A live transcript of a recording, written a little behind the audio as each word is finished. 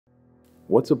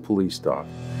What's a police dog?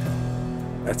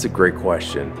 That's a great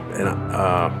question, and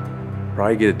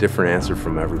probably get a different answer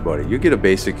from everybody. You get a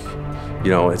basic,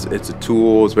 it's a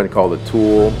tool. It's been called a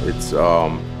tool. It's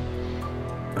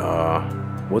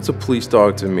what's a police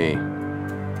dog to me?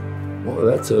 Well,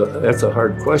 that's a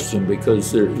hard question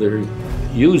because they're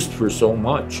used for so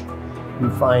much.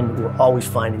 We're always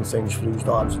finding things for these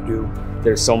dogs to do.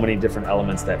 There's so many different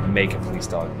elements that make a police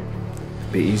dog.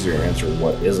 It'd be easier to answer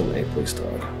what isn't a police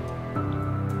dog.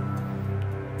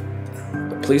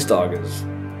 The police dog is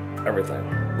everything.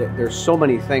 There's so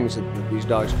many things that these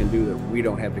dogs can do that we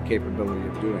don't have the capability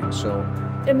of doing. So,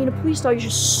 I mean, a police dog is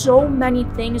just so many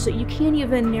things that you can't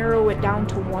even narrow it down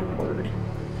to one word.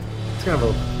 It's kind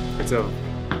of it's a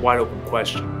wide open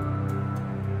question.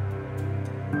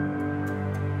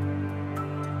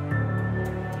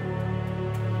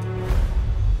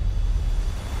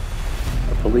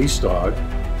 A police dog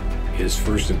is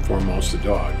first and foremost a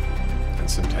dog. And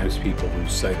sometimes people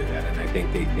lose sight of that, and I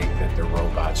think they think that they're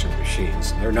robots or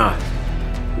machines. They're not.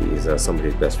 He's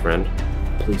somebody's best friend.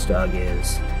 Police dog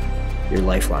is your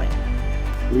lifeline.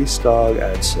 Police dog,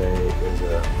 I'd say, is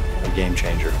a game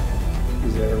changer.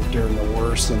 He's there during the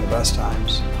worst and the best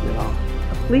times,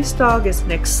 A police dog is an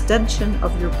extension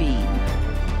of your being.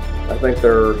 I think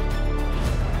they're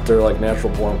like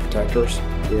natural born protectors.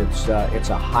 It's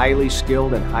a highly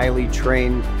skilled and highly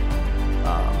trained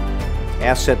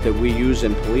asset that we use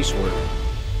in police work.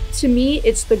 To me,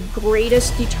 it's the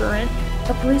greatest deterrent.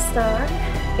 A police dog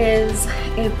is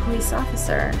a police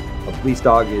officer. A police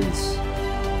dog he's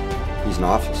an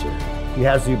officer. He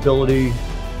has the ability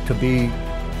to be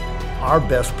our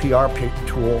best PR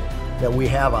tool that we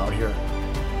have out here.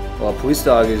 Well, a police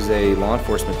dog is a law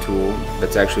enforcement tool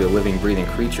that's actually a living, breathing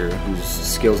creature whose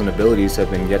skills and abilities have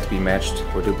been yet to be matched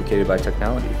or duplicated by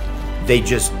technology. They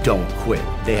just don't quit.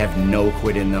 They have no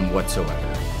quit in them whatsoever.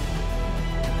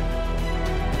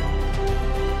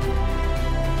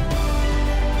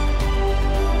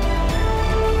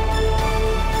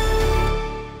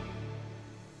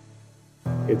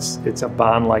 It's a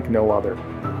bond like no other.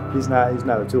 He's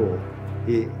not a tool.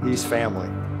 He's family.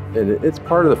 And it's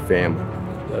part of the family.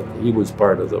 He was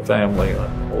part of the family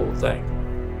on the whole thing.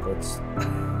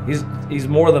 He's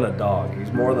more than a dog.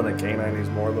 He's more than a canine. He's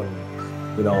more than,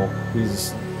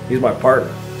 he's my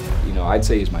partner. I'd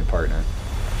say he's my partner.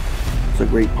 He's a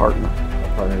great partner.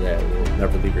 A partner that will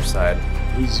never leave your side.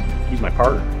 He's my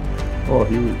partner. Oh,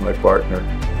 he was my partner.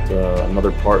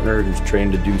 Another partner who's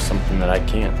trained to do something that I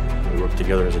can't. We work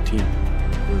together as a team.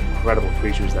 We're incredible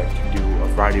creatures that can do a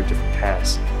variety of different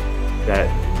tasks that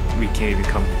we can't even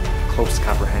come close to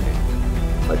comprehending.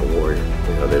 Like a warrior,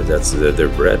 they're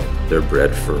bred. They're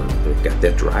bred for. They've got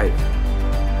that drive,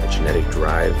 that genetic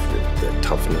drive, that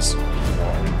toughness.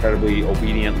 An incredibly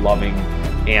obedient, loving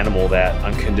animal that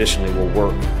unconditionally will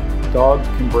work. Dog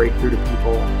can break through to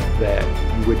people that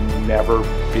you would never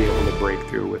be able to break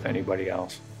through with anybody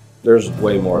else. There's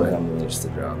way more to him than just the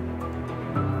job.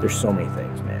 There's so many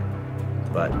things, man.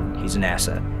 But he's an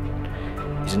asset.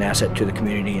 He's an asset to the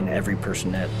community and every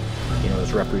person that,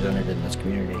 is represented in this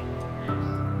community.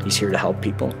 He's here to help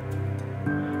people.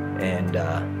 And,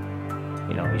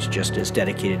 he's just as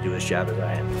dedicated to his job as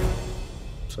I am.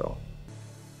 So.